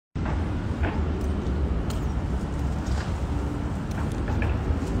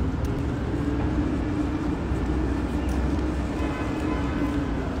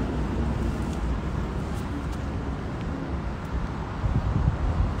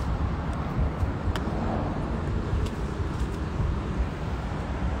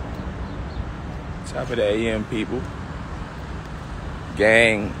Top of the AM, people.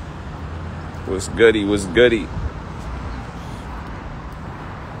 Gang. What's goody? What's goody?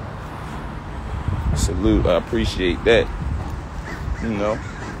 Salute. I appreciate that. You know.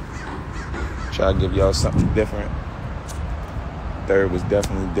 Try to give y'all something different. Third was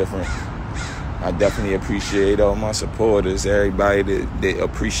definitely different. I definitely appreciate all my supporters, everybody that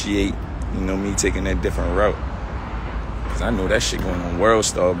appreciate, you know, me taking that different route. Cause I know that shit going on World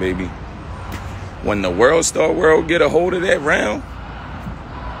Star, baby. When the World Star world get a hold of that round,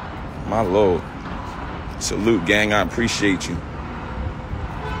 my lord. Salute, gang. I appreciate you.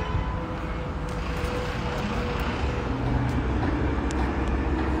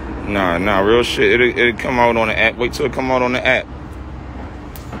 Nah, real shit. It'll come out on the app. Wait till it come out on the app.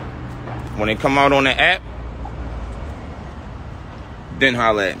 When it come out on the app, then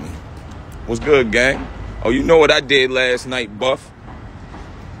holla at me. What's good, gang? Oh, you know what I did last night, Buff?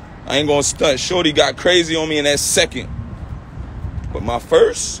 I ain't gonna stunt. Shorty got crazy on me in that second. But my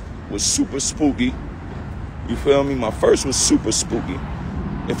first was super spooky. You feel me? My first was super spooky.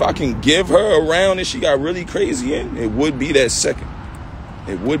 If I can give her a round and she got really crazy in, it would be that second.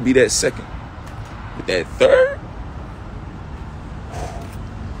 It would be that second. But that third,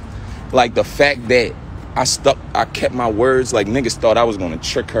 like the fact that I kept my words, like niggas thought I was gonna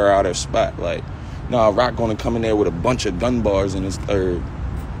trick her out her spot. Like, nah, Roc gonna come in there with a bunch of gun bars in his third.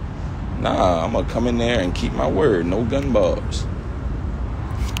 Nah, I'm gonna come in there and keep my word. No gun bars.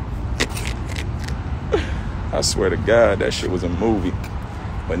 I swear to God, that shit was a movie.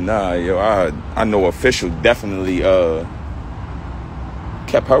 But nah, yo, I know Official definitely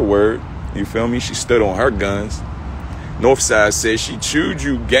kept her word. You feel me? She stood on her guns. Northside said she chewed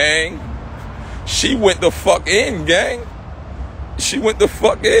you, gang. She went the fuck in, gang. She went the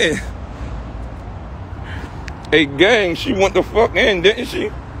fuck in. Hey, gang, she went the fuck in, didn't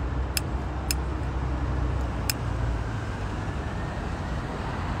she?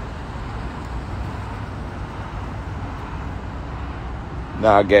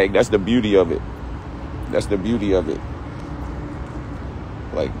 Nah, gang, that's the beauty of it. That's the beauty of it.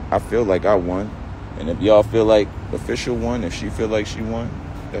 Like, I feel like I won. And if y'all feel like Official won, if she feel like she won,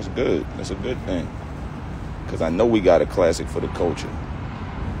 that's good. That's a good thing. Because I know we got a classic for the culture.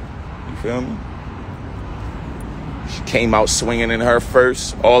 You feel me? She came out swinging in her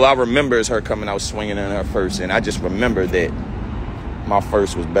first. All I remember is her coming out swinging in her first. And I just remember that my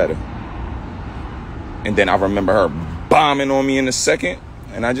first was better. And then I remember her bombing on me in the second.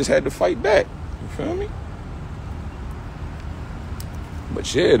 And I just had to fight back. You feel me?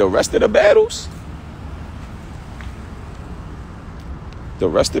 But yeah, the rest of the battles.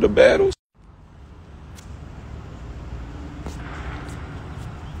 Let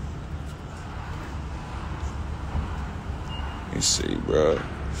me see, bro.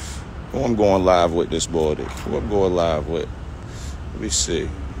 Who I'm going live with this morning? Who I'm going live with? Let me see.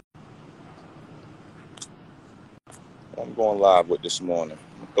 Who I'm going live with this morning?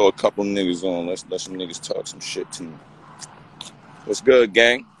 Throw a couple niggas on. Let some niggas talk some shit to me. What's good,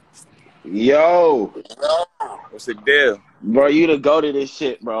 gang? Yo. What's the deal? Bro, you the go to this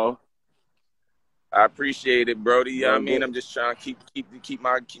shit, bro. I appreciate it, Brody. You know what I mean? I'm just trying to keep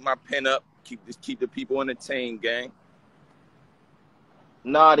my pen up, keep the people entertained, gang.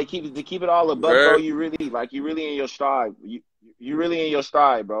 Nah, to keep it all above, bro. You really in your stride. You really in your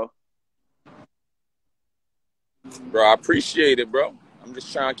stride, bro. Bro, I appreciate it, bro. I'm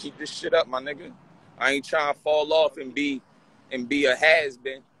just trying to keep this shit up, my nigga. I ain't trying to fall off and be a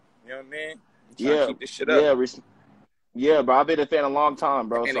has-been. You know what I mean? I'm trying to keep this shit up. Yeah, bro. I've been a fan a long time,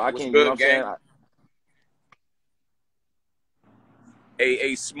 bro. And so I can't, good, you know what I'm saying?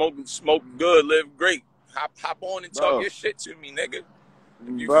 Hey, smoke good, live great. Hop on and talk your shit to me, nigga.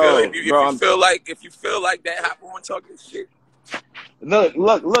 If you feel like that, hop on, talk your shit.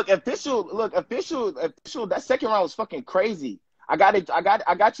 Look, official. That second round was fucking crazy. I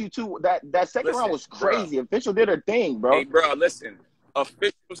got you too. That second round was crazy. Bro. Official did her thing, bro. Hey, bro, listen.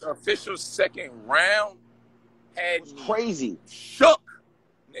 Official's second round had me crazy, shook,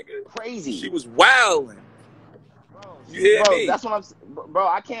 nigga. Crazy. She was wilding. You hear me? That's what I'm. Bro,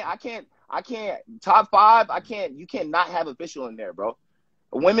 I can't. Top five. You cannot have Official in there, bro.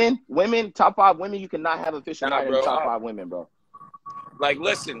 Women, top five women. You cannot have Official in the top five women, bro. Like,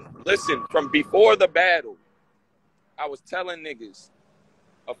 listen. From before the battle, I was telling niggas,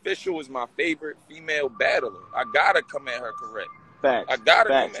 Official is my favorite female battler. I gotta come at her correct. Facts. I gotta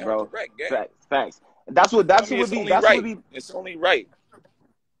come at her correct, gang. Facts. That's what would be. It's only right.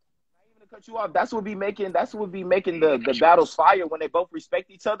 Cut you off. That's what be making the battles fire when they both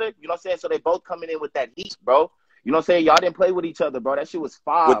respect each other. You know what I'm saying? So they both coming in with that heat, bro. You know what I'm saying? Y'all didn't play with each other, bro. That shit was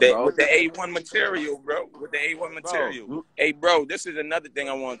fire, bro. With the A1 material, bro. With the A1 material. Bro. Hey, bro, this is another thing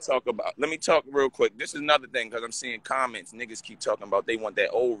I want to talk about. Let me talk real quick. This is another thing because I'm seeing comments. Niggas keep talking about they want that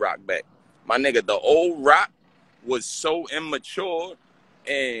old Roc back. My nigga, the old Roc was so immature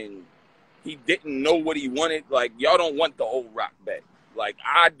and he didn't know what he wanted. Like, y'all don't want the old Roc back. Like,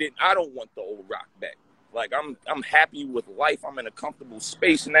 I don't want the old Roc back. Like, I'm happy with life. I'm in a comfortable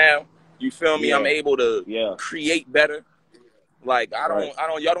space now. You feel me? Yeah. I'm able to create better. Like, y'all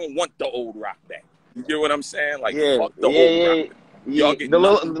don't want the old Roc back. You get what I'm saying? Like, fuck the old Roc. Y'all get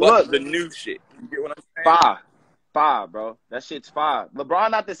nothing but the new shit. You get what I'm saying? Fire, bro. That shit's fire.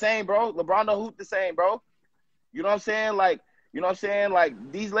 LeBron not the same, bro. LeBron don't hoop the same, bro. You know what I'm saying? Like, you know what I'm saying?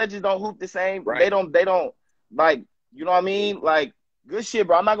 Like, these legends don't hoop the same. Right. They don't like, you know what I mean? Like, good shit,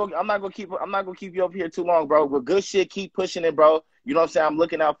 bro. I'm not gonna keep you up here too long, bro. But good shit, keep pushing it, bro. You know what I'm saying? I'm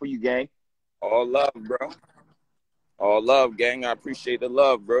looking out for you, gang. All love, bro. All love, gang. I appreciate the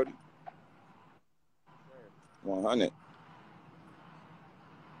love, bro. 100.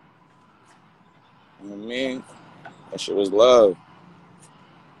 You know what I mean? That shit was love.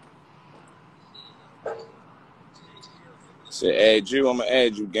 Said add you, I'ma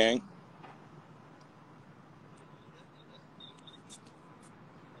add you, gang.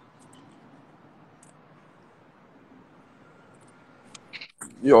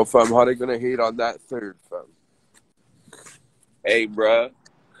 Yo, fam, how they gonna hate on that third, fam? Hey, bruh.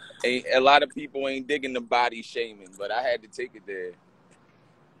 A lot of people ain't digging the body shaming, but I had to take it there.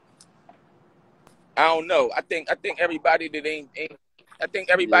 I don't know. I think everybody that ain't feeling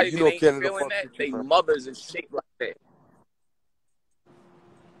that, they mothers and shit like that.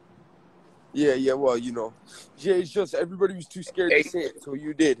 Yeah, well, you know. Yeah, it's just everybody was too scared to say it, so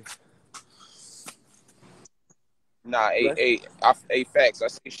you did. Nah, facts. I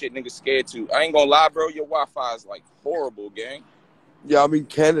see shit niggas scared too. I ain't gonna lie, bro. Your Wi-Fi is like horrible, gang. Yeah, I'm in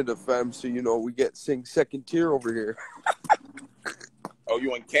Canada, fam, so you know we get second tier over here. Oh,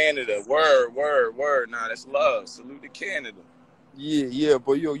 you in Canada? Word. Nah, that's love. Salute to Canada. Yeah,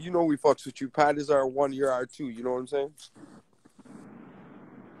 but yo, you know we fucks with you. Pat is our 1, you're our 2. You know what I'm saying?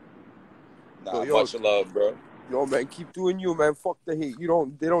 Nah, so, much love, bro. Yo, man, keep doing you, man. Fuck the hate.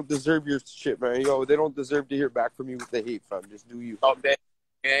 They don't deserve your shit, man. Yo, they don't deserve to hear back from you with the hate, fam. Just do you. Talk that,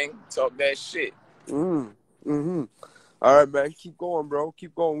 gang. Talk that shit. Mm-hmm. All right, man. Keep going, bro.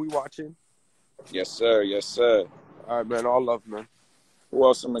 Keep going. We watching. Yes, sir. All right, man. All love, man. Who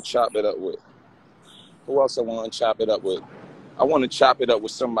else I'm gonna chop it up with? Who else I want to chop it up with? I want to chop it up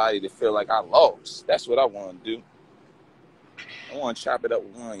with somebody that feel like I lost. That's what I want to do. I want to chop it up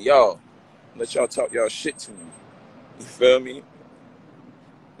with one of y'all. Let y'all talk y'all shit to me. You feel me?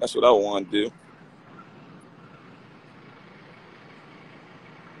 That's what I want to do.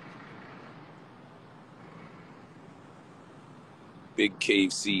 Big Cave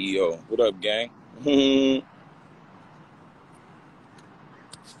CEO. What up, gang?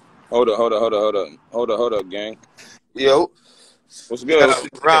 Hold up, gang. Yo. What's good?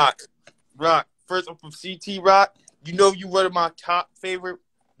 Roc. First, I'm from CT Roc. You know you one of my top favorite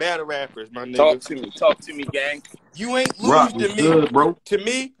battle rappers, my nigga. Talk to me, gang. You ain't lose to me. Good, bro. To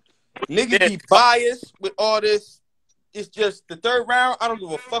me, niggas be biased with all this. It's just the third round, I don't give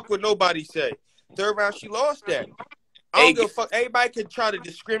a fuck what nobody say. Third round, she lost that. I don't give a fuck. Everybody can try to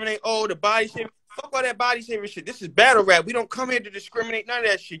discriminate. Oh, the body shaming. Fuck all that body shaming shit. This is battle rap. We don't come here to discriminate none of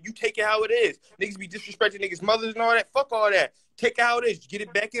that shit. You take it how it is. Niggas be disrespecting niggas' mothers and all that. Fuck all that. Take it how it is. Get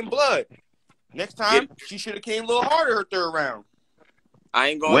it back in blood. Next time, she should have came a little harder her third round.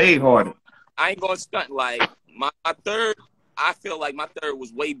 Way harder. I ain't gonna stunt. Like my third, I feel like my third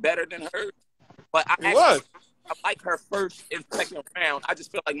was way better than hers. But I like her first and second round. I just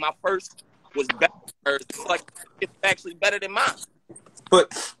feel like my first was better than hers. Like it's actually better than mine.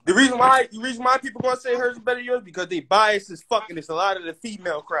 But the reason why people gonna say hers is better than yours because they biased as fucking. It's a lot of the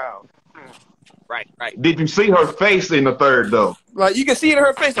female crowd. Right. Did you see her face in the third though? Like you can see it in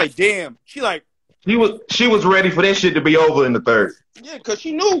her face. Like damn, she was ready for that shit to be over in the third. Yeah, cause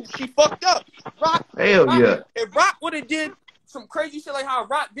she knew she fucked up. Roc, yeah. If Roc would have did some crazy shit like how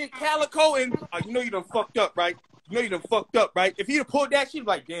Roc did Calico and you know you done fucked up, right? If he'd have pulled that, she'd be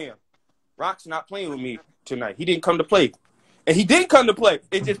like, damn, Roc's not playing with me tonight. He didn't come to play. And he didn't come to play.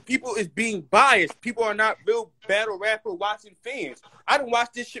 It's just people is being biased. People are not real battle rapper watching fans. I done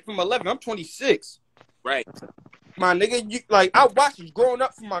watched this shit from 11. I'm 26. Right. My nigga, I watched it growing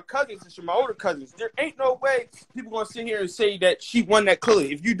up from my cousins and from my older cousins. There ain't no way people gonna sit here and say that she won that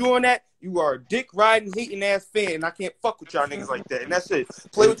clearly. If you doing that, you are a dick riding, hating ass fan, and I can't fuck with y'all niggas like that. And that's it.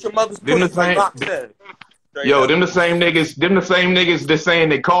 Play with your mother's pussy, like Roc said. Yo, them the same niggas. Them the same niggas that saying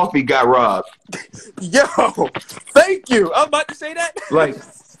that Coffee got robbed. Yo, thank you. I'm about to say that. Like,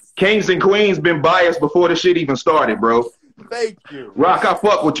 Kings and Queens been biased before the shit even started, bro. Thank you. Rock, I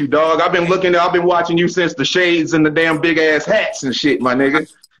fuck with you, dog. I've been watching you since the shades and the damn big ass hats and shit, my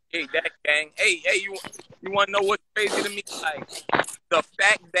nigga. Hey, that gang. Hey, you want to know what's crazy to me? Like, the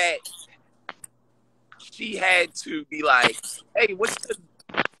fact that she had to be like, hey, what's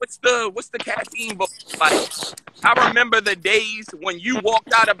the caffeine book? Like, I remember the days when you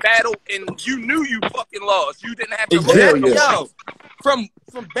walked out of battle and you knew you fucking lost. You didn't have to Exactly. Yeah. Yo, from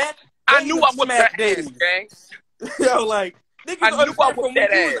back. I knew I was that days, ass, gang. Yo, like niggas I knew I was from that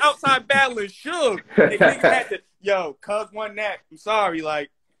when you was ass. outside battling Suge. And niggas had to, yo, cuz won that. I'm sorry,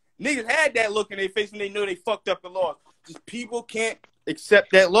 like niggas had that look in their face when they knew they fucked up the loss. Just people can't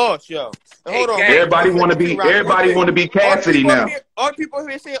accept that loss, yo. And hold on, gang. Everybody want to be Cassidy now. All the people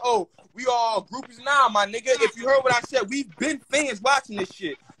here saying, "Oh, we all groupies now, my nigga." If you heard what I said, we've been fans watching this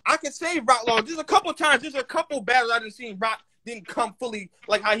shit. I can say Rock Law. There's a couple battles I didn't see Rock didn't come fully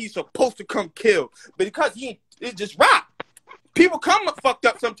like how he's supposed to come kill, but because it's just Rock. People come fucked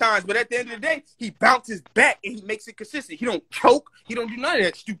up sometimes, but at the end of the day, he bounces back and he makes it consistent. He don't choke. He don't do none of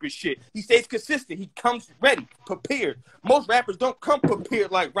that stupid shit. He stays consistent. He comes ready, prepared. Most rappers don't come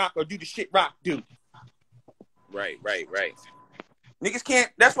prepared like Rock or do the shit Rock do. Right. Niggas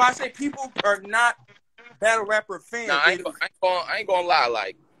can't. That's why I say people are not battle rapper fans. Nah, I ain't gonna lie.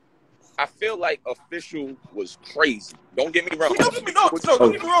 Like, I feel like Official was crazy. Don't get me wrong. Don't get me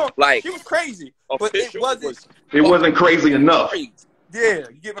wrong. Like, she was crazy, but it wasn't crazy enough. Crazy. Yeah,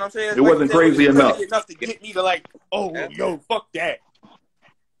 you get what I'm saying? It wasn't crazy enough. Enough to get me to like, oh, yo, fuck that.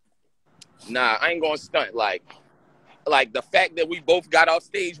 Nah, I ain't gonna stunt. Like the fact that we both got off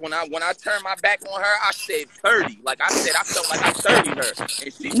stage when I turned my back on her, I said 30. Like I said, I felt like I 30'd her,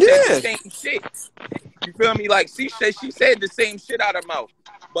 and she said the same shit. You feel me? Like she said the same shit out her mouth.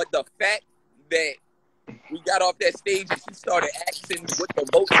 But the fact that we got off that stage and she started asking what the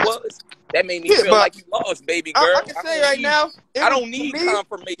vote was, that made me feel like you lost, baby girl. I can say right now, I don't need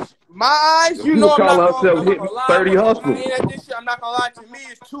confirmation. My eyes, you know, call herself hitting 30 hustles. I'm not gonna lie, to me,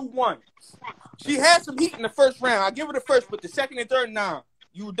 it's 2-1. She had some heat in the first round. I give her the first, but the second and third, nah,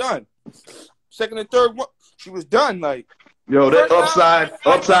 you were done. Second and third, she was done. Like, yo, that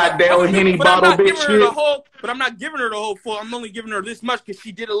upside down Henny bottle bitch shit. But I'm not giving her the whole full. I'm only giving her this much because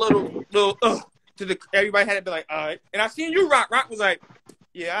she did a little to the. Everybody had to be like, all right. And I seen you Rock. Rock was like,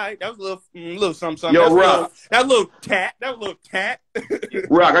 yeah, all right. That was a little something. Yo, Rock. That little tat.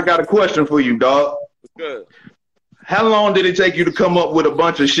 Rock, I got a question for you, dog. What's good? How long did it take you to come up with a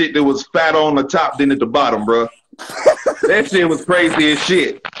bunch of shit that was fatter on the top than at the bottom, bro? That shit was crazy as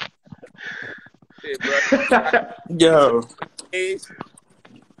shit. Yo.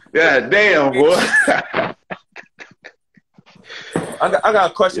 God damn, boy. I got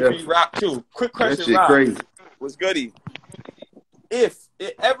a question for you, Rock, too. Quick question, that shit Rock. Crazy. What's goody? If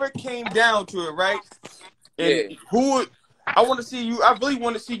it ever came down to it, right? And who would I want to see you? I really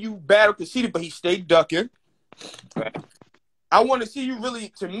want to see you battle Conceited, but he stayed ducking. I want to see you really,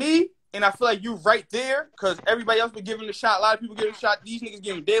 to me, and I feel like you right there because everybody else been giving the shot. A lot of people giving the shot. These niggas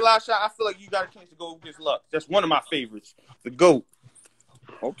giving daylight shot. I feel like you got a chance to go against Lux. That's one of my favorites. The GOAT.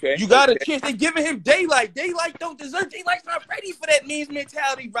 Okay. You got a chance. They giving him daylight. Daylight don't deserve. Daylight's not ready for that means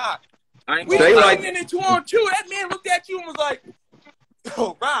mentality, Rock. We came in 2-on-2. That man looked at you and was like,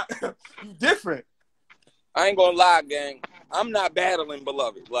 "Yo, Rock, you different." I ain't gonna lie, gang. I'm not battling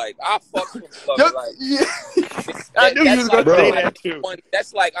Beloved. Like, I fuck with Beloved. I knew you was gonna say that too.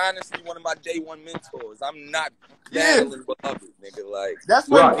 That's like honestly one of my day one mentors. I'm not battling Beloved, nigga. Like, that's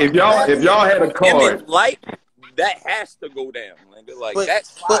Rock, if y'all had a card, like that has to go down, nigga. Like,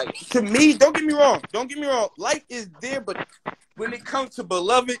 that's but to me, don't get me wrong. Light is there, but when it comes to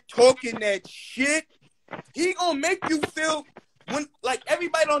Beloved talking that shit, he gonna make you feel. When, like,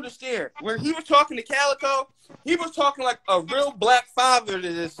 everybody don't understand. When he was talking to Calico, he was talking like a real black father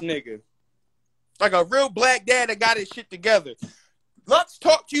to this nigga. Like a real black dad that got his shit together. Lux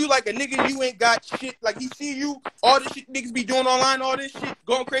talk to you like a nigga you ain't got shit. Like, he see you, all this shit niggas be doing online, all this shit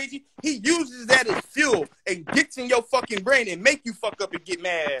going crazy. He uses that as fuel and gets in your fucking brain and make you fuck up and get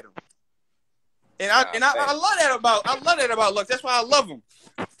mad at him. And I love that about Lux. That's why I love him.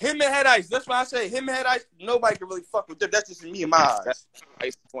 Him and Head Ice. That's why I say him and Head Ice. Nobody can really fuck with them. That's just me in my eyes.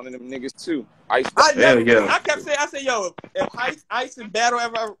 Ice is one of them niggas too. Ice. I kept saying, I say, yo, if Ice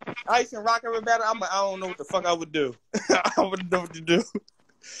and Rock ever battle, I don't know what the fuck I would do. I wouldn't know what to do.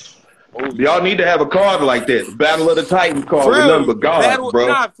 Y'all need to have a card like that. Battle of the Titans card with nothing but gods, bro.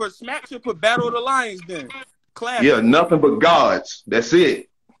 Nah, for Smack should put Battle of the Lions then. Classic. Yeah, nothing but gods. That's it.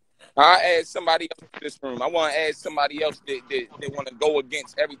 I add somebody else to this room. I want to add somebody else that want to go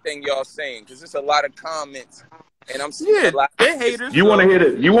against everything y'all saying, because there's a lot of comments, and I'm seeing a lot. They haters. You want to hear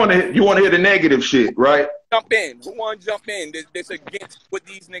it? You want to hear the negative shit, right? Jump in. Who want to jump in? That's against what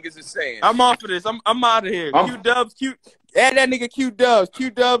these niggas are saying. I'm off of this. I'm out of here. Q Dubs, add that nigga Q Dubs. Q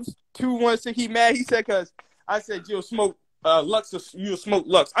Dubs 216. He mad. He said because I said you'll smoke Lux. You'll smoke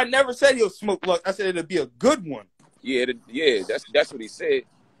Lux. I never said he'll smoke Lux. I said it'll be a good one. Yeah, that's what he said.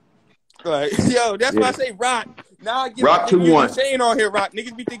 Like, yo, that's why I say Rock. Now I get Rock what you 2-1 be saying on here, Rock.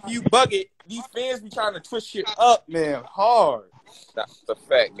 Niggas be thinking you bug it. These fans be trying to twist shit up, man, hard. That's a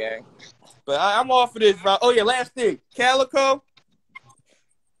fact, gang. But I'm off of this, Rock. Oh yeah, last thing, Calico.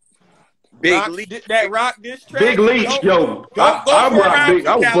 Big Leech. That Rock this track. Big Leech, yo. I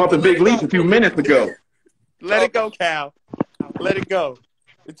was bumping Big Leech a few minutes ago. Let it go, Cal. Let it go.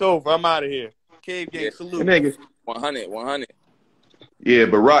 It's over. I'm out of here. Cave Gang, salute. Nigga. 100. Yeah,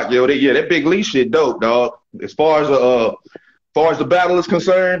 but Rock, yo, that Big Leech shit dope, dog. As far as the battle is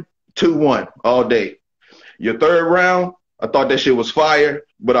concerned, 2-1 all day. Your third round, I thought that shit was fire,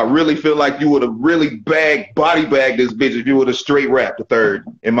 but I really feel like you would have really body bagged this bitch if you would have straight rapped the third,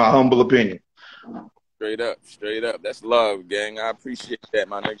 in my humble opinion. Straight up. That's love, gang. I appreciate that,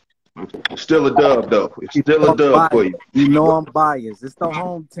 my nigga. It's still a dub, though. It's still a dub for you. You know I'm biased. It's the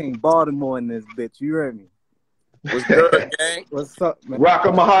home team, Baltimore in this bitch. You heard me. What's good, gang? What's up, man? Rock,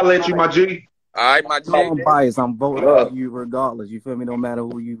 I'ma holler at you, my G. All right, my G. I'm biased. I'm voting for you regardless. You feel me? No matter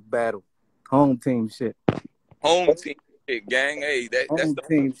who you battle. Home team shit. Home team shit, gang. Hey, that's the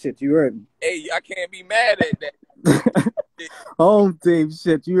team shit. You heard me. Hey, I can't be mad at that. Home team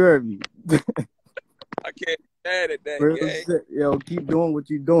shit. You heard me. I can't be mad at that, Real gang. shit, yo. Keep doing what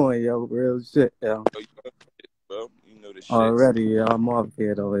you doing, yo. Real shit, yo. Bro, you know the shit. Already, yo. I'm off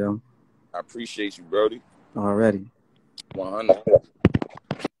here, though, yo. I appreciate you, Brody. Already. 100.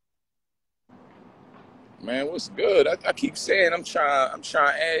 Man, what's good? I keep saying I'm trying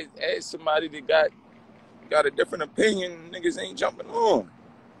to add somebody that got a different opinion. Niggas ain't jumping on. What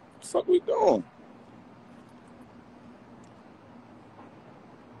the fuck we doing?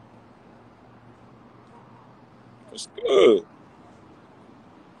 What's good?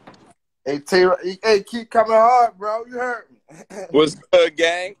 Hey, Tay Roc, hey, keep coming hard, bro. You heard me. What's good,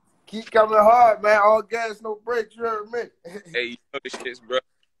 gang? Keep coming hard, man. All gas, no brakes. You heard me. Hey, you know this shit, bro.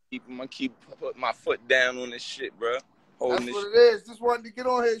 Keep putting my foot down on this shit, bro. That's what it is. Just wanted to get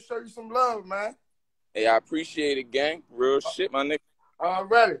on here and show you some love, man. Hey, I appreciate it, gang. Real shit, my nigga.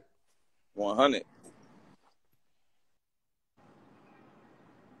 Already. 100.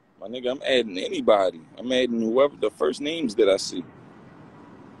 My nigga, I'm adding anybody. I'm adding whoever the first names that I see.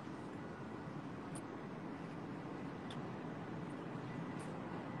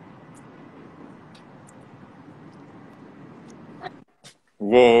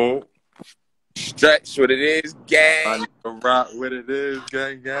 Whoa. Stretch what it is, gang. Rock what it is,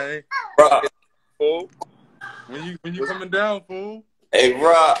 gang. Rock. Fool. When you coming down, fool? Hey,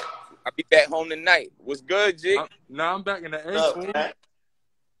 Rock. I'll be back home tonight. What's good, G? I'm back in the A, fool.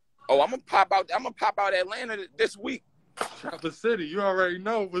 Oh, I'm gonna pop out Atlanta this week. Chopper City, you already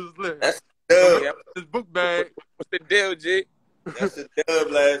know what's lit. That's the dub. This book bag. What's the deal, G? That's a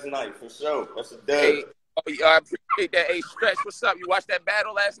dub last night, for sure. That's a dub. Hey, I appreciate that. Hey, Stretch, what's up? You watched that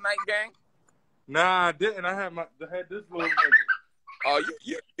battle last night, gang? Nah, I didn't. I had this little nigga. Oh,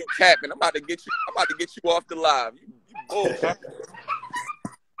 you capping. I'm about to get you off the live. You bullshit.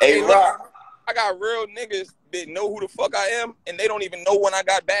 Hey, Rock. I got real niggas that know who the fuck I am, and they don't even know when I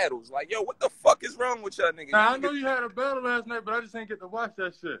got battles. Like, yo, what the fuck is wrong with y'all niggas? Nah, I know you had a battle last night, but I just ain't get to watch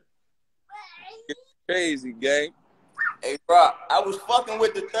that shit. It's crazy, gang. Hey, Rock, I was fucking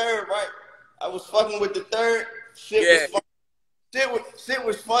with the third, right? I was fucking with the third. Shit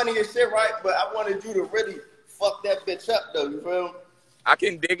was funny as shit, right? But I wanted you to really fuck that bitch up, though. You feel me? I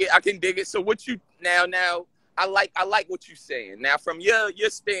can dig it. So what you now? I like what you saying. Now, from your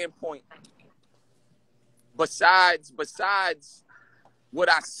standpoint, besides what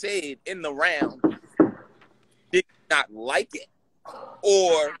I said in the round, did you not like it,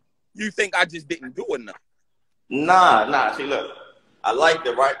 or you think I just didn't do enough? Nah. See, look, I liked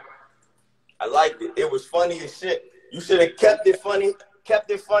it, right? I liked it. It was funny as shit. You should have kept it funny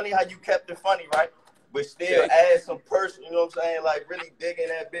how you kept it funny, right? But still add some person, you know what I'm saying? Like, really digging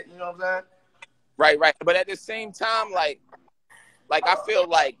that bit, you know what I'm saying? Right. But at the same time, like I feel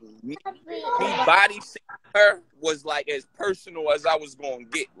like me body seeing her was like as personal as I was gonna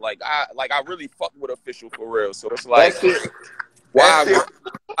get. Like I really fucked with Official for real. So it's like, why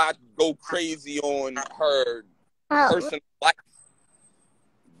I go crazy on her personal life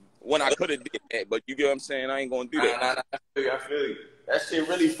when I could have did that? But you get what I'm saying? I ain't gonna do that. I feel you. That shit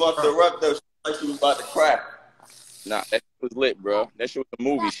really fucked her up though. She like she was about to cry. Nah, that shit was lit, bro. That shit was a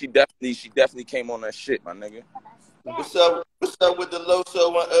movie. She definitely came on that shit, my nigga. What's up with the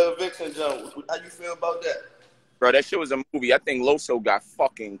Loso and Vixen jump? How you feel about that? Bro, that shit was a movie. I think Loso got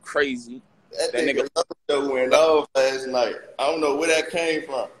fucking crazy. That nigga Loso went off last night. I don't know where that came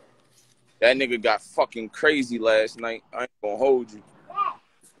from. That nigga got fucking crazy last night. I ain't gonna hold you.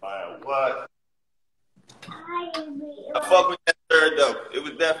 Man, what? I fuck with that third though. It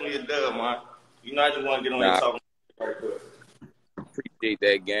was definitely a dub, man. You know, I just want to get on here talking right quick. Appreciate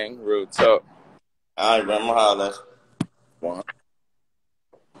that, gang. Real talk. All right, bro. I'm gonna holler.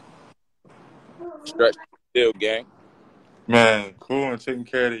 Stretch still, gang. Man, cool and taking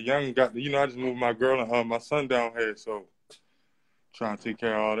care of the young. Got the, I just moved my girl and my son down here, so trying to take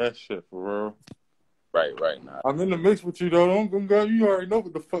care of all that shit for real. Right. Nah. I'm in the mix with you though. You already know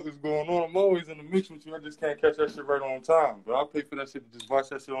what the fuck is going on. I'm always in the mix with you. I just can't catch that shit right on time. But I'll pay for that shit to just watch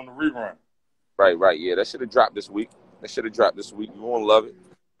that shit on the rerun. Right. Yeah, that should have dropped this week. You gonna love it.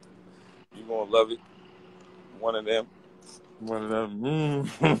 One of them.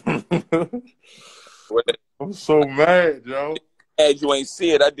 I'm so mad, yo. As you ain't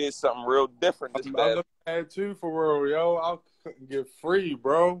see it, I did something real different this I looked mad too for real, yo. I couldn't get free,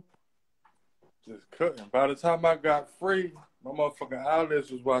 bro. Just couldn't. By the time I got free, my motherfucking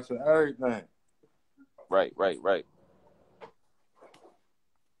eyelids was watching everything. Right.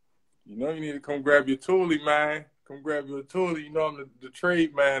 You know you need to come grab your toolie, man. Come grab your toolie. You know I'm the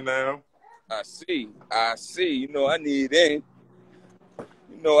trade man now. I see. You know I need in,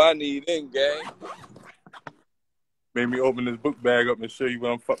 gang. Made me open this book bag up and show you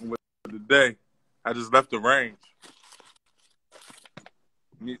what I'm fucking with today. I just left the range.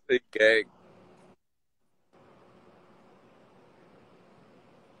 Let me see, gang.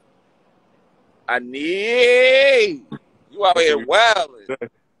 I need you out here wilding.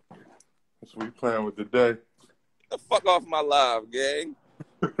 That's what we playing with today. Get the fuck off my live, gang.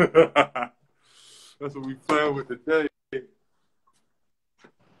 That's what we playing with today.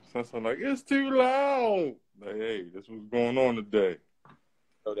 So I'm like, it's too loud. Like, hey, that's what's going on today.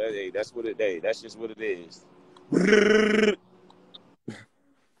 Oh, that's what it is. That's just what it is.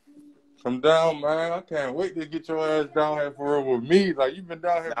 Come down, man. I can't wait to get your ass down here for real with me. Like, you've been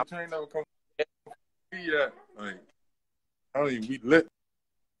down here, but you ain't never come yet. Like, I don't even, we lit.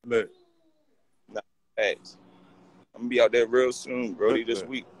 Nah, thanks. I'm gonna be out there real soon, Brody, this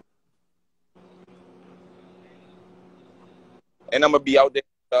week. And I'm gonna be out there,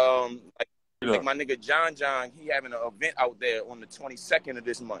 like my nigga John, he having an event out there on the 22nd of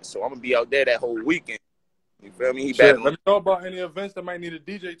this month. So I'm gonna be out there that whole weekend. You feel me? Let me know about any events that might need a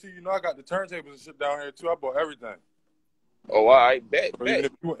DJ too. You know, I got the turntables and shit down here too. I bought everything. Oh, all right, bet.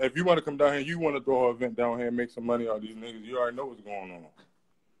 If you want to come down here, you want to throw an event down here and make some money out these niggas, you already know what's going on.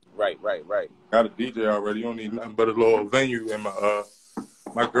 Right. Got a DJ already. You don't need nothing but a little venue. And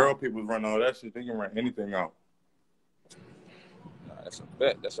my girl people run all that shit. They can run anything out. Nah, that's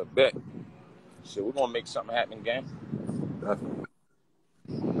a bet. So we're gonna make something happen, gang. Definitely.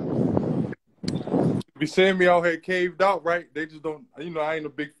 Be seeing me out here caved out, right? They just don't. I ain't a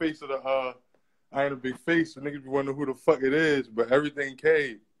big face of the. I ain't a big face, so niggas be wondering who the fuck it is, but everything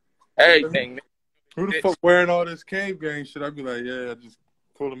cave. Everything. Who the fuck wearing all this cave gang shit? I be like, yeah, I just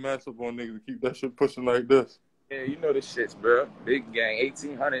pull the mask up on niggas and keep that shit pushing like this. Yeah, you know the shits, bro. Big gang,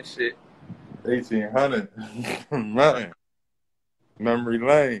 1800 shit. 1800. Man. Memory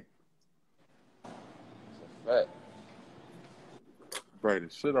lane. That's a fact. Bright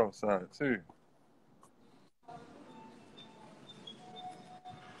as shit outside, too.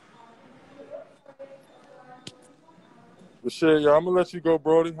 But shit, y'all, I'm gonna let you go,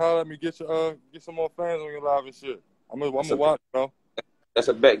 Brody. Holla at me, get some more fans on your live and shit. I'm gonna watch, bro. That's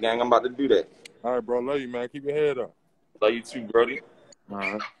a bet, gang. I'm about to do that. All right, bro. Love you, man. Keep your head up. Love you too, Brody. All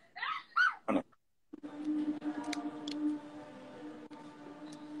right.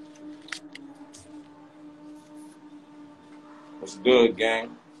 What's good,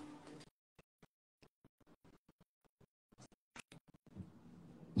 gang?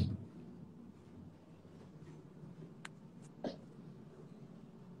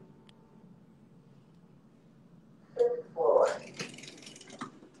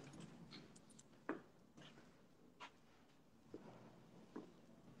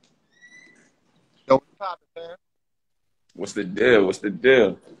 What's the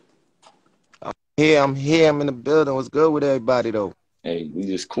deal? I'm here. I'm in the building. What's good with everybody, though? Hey, we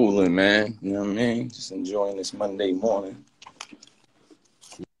just cooling, man. You know what I mean? Just enjoying this Monday morning.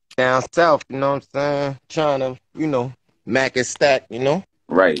 Down south, you know what I'm saying? Trying to, mac and stack,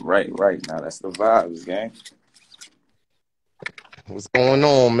 Right. Now that's the vibes, gang. What's going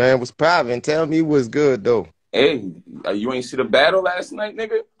on, man? What's poppin'? Tell me what's good though. Hey, you ain't see the battle last night,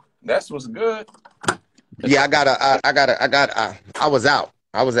 nigga? That's what's good. Yeah, I was out.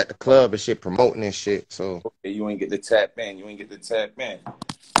 I was at the club and shit promoting and shit. So okay, you ain't get the tap in. You ain't get the tap in.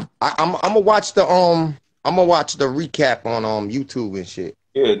 I'm gonna watch the recap on YouTube and shit.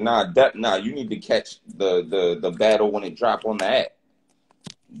 Yeah, nah. You need to catch the battle when it drop on the app.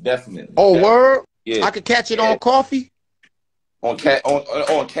 Definitely. Oh, word? Yeah. I could catch it on coffee. On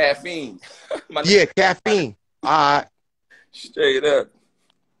caffeine. Yeah, caffeine. All right. Straight up.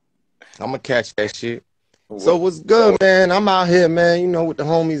 I'm gonna catch that shit. So what's good, man? I'm out here, man, you know, with the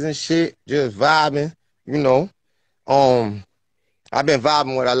homies and shit, just vibing, you know. I've been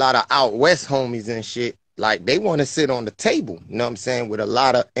vibing with a lot of out west homies and shit. Like, they want to sit on the table, you know what I'm saying, with a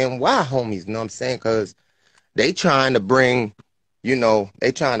lot of NY homies, you know what I'm saying? Because they trying to bring, you know,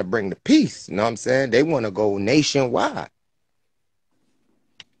 they trying to bring the peace, you know what I'm saying? They want to go nationwide.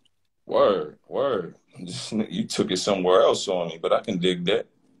 Word. You took it somewhere else on me, but I can dig that.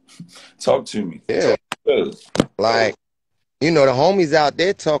 Talk to me. Yeah. Like, you know, the homies out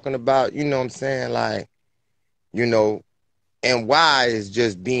there talking about, you know what I'm saying, like, you know, NY is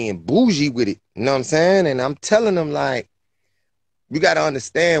just being bougie with it, you know what I'm saying? And I'm telling them, like, you got to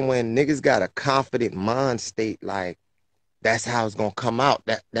understand when niggas got a confident mind state, like, that's how it's going to come out.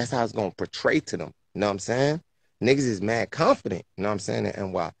 That's how it's going to portray to them, you know what I'm saying? Niggas is mad confident, you know what I'm saying,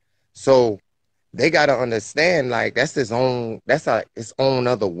 in NY. So they got to understand, like, that's its own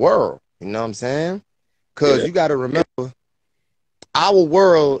other world, you know what I'm saying? Because you got to remember, our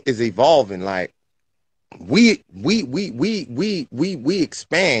world is evolving. Like, we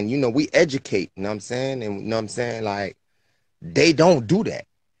expand, you know, we educate, you know what I'm saying? And you know what I'm saying? Like, they don't do that.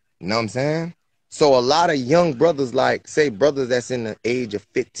 You know what I'm saying? So a lot of young brothers, like, say brothers that's in the age of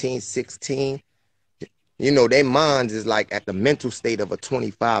 15, 16, you know, their minds is like at the mental state of a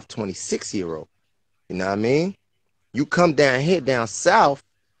 25, 26-year-old. You know what I mean? You come down here, down south,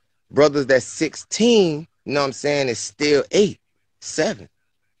 brothers that's 16, you know what I'm saying, is still 8, 7.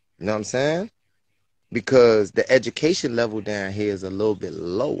 You know what I'm saying? Because the education level down here is a little bit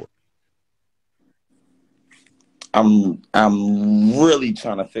lower. I'm really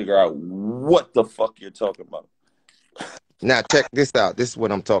trying to figure out what the fuck you're talking about. Now check this out. This is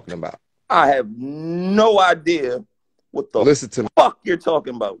what I'm talking about. I have no idea what the fuck you're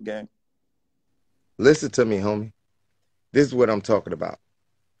talking about, gang. Listen to me, homie. This is what I'm talking about.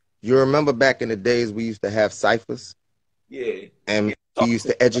 You remember back in the days we used to have ciphers? Yeah. And we used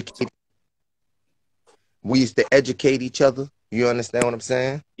to educate. We used to educate each other. You understand what I'm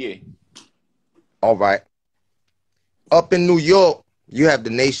saying? Yeah. All right. Up in New York, you have the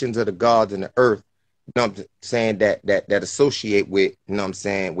nations of the gods and the earth, you know what I'm saying, that associate with, you know what I'm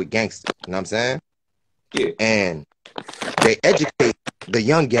saying, with gangsters. You know what I'm saying? Yeah. And they educate the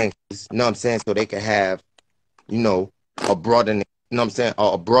young gangsters, you know what I'm saying, so they can have, you know, a broader, you know what I'm saying,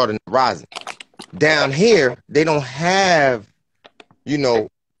 a broader horizon. Down here, they don't have, you know,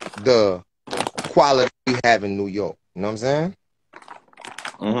 the quality we have in New York. You know what I'm saying?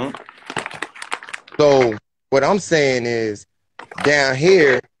 Mm-hmm. So what I'm saying is, down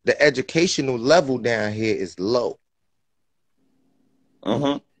here, the educational level down here is low.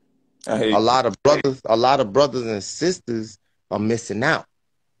 Mm-hmm. A lot of brothers and sisters are missing out.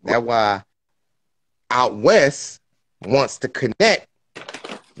 That's why out west wants to connect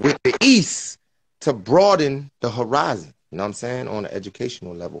with the east to broaden the horizon. You know what I'm saying? On the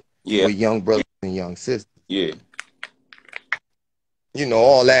educational level. Yeah. With young brothers and young sisters. Yeah. You know,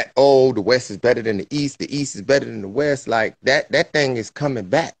 all that, oh, the west is better than the east is better than the west. Like, that thing is coming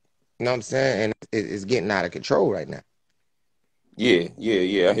back. You know what I'm saying? And it's getting out of control right now. Yeah.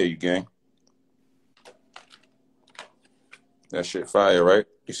 I hear you, gang. That shit fire, right?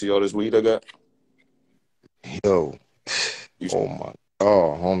 You see all this weed I got? Yo. Oh my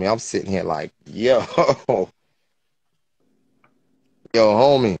God, homie. I'm sitting here like, yo. Yo,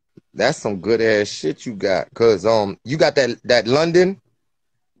 homie. That's some good ass shit you got. Cause you got that London?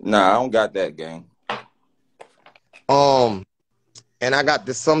 Nah, I don't got that, gang. And I got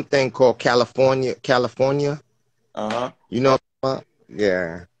this something called California. Uh-huh. You know what I'm talking about?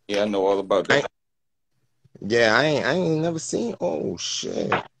 Yeah. Yeah, I know all about that. I ain't never seen. Oh shit.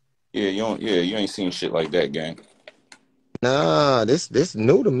 Yeah, you ain't seen shit like that, gang. Nah, this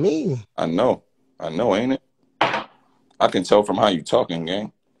new to me. I know, ain't it? I can tell from how you talking,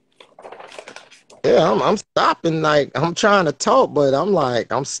 gang. Yeah, I'm stopping. Like, I'm trying to talk, but I'm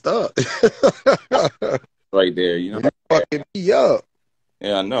like, I'm stuck. Right there, you know. You fucking me up.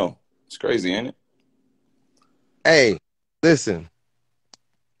 Yeah, I know. It's crazy, ain't it? Hey, listen.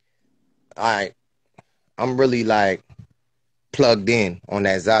 I'm really like, plugged in on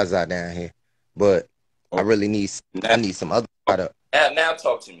that Zaza down here. But I really need some other product. Now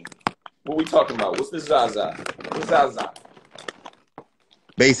talk to me. What we talking about? What's the Zaza? What's Zaza?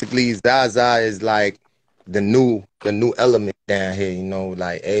 Basically, Zaza is like the new element down here, you know,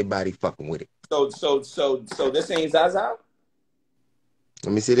 like everybody fucking with it. So this ain't Zaza?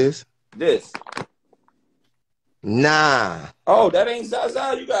 Let me see this. This. Nah. Oh, that ain't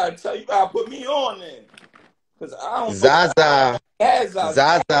Zaza. You gotta put me on then. Cause I don't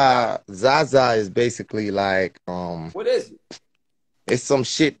Zaza is basically like what is it? It's some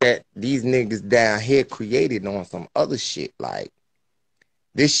shit that these niggas down here created on some other shit. Like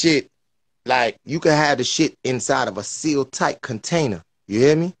this shit, like you can have the shit inside of a sealed tight container. You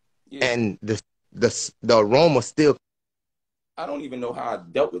hear me? Yeah. And the aroma still. I don't even know how I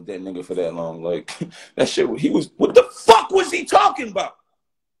dealt with that nigga for that long. Like that shit. What the fuck was he talking about?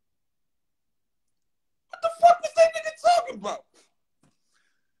 What the fuck was that nigga talking about?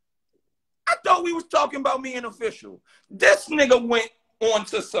 I thought we was talking about me and Official. This nigga went on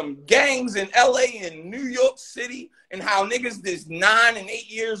to some gangs in LA and New York City and how niggas is 9 and 8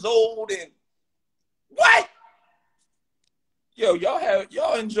 years old and what? Yo,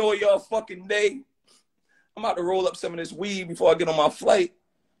 y'all enjoy y'all fucking day. I'm about to roll up some of this weed before I get on my flight.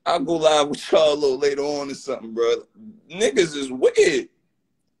 I'll go live with y'all a little later on or something, bro. Niggas is weird.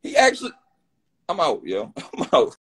 I'm out, yo. I'm out.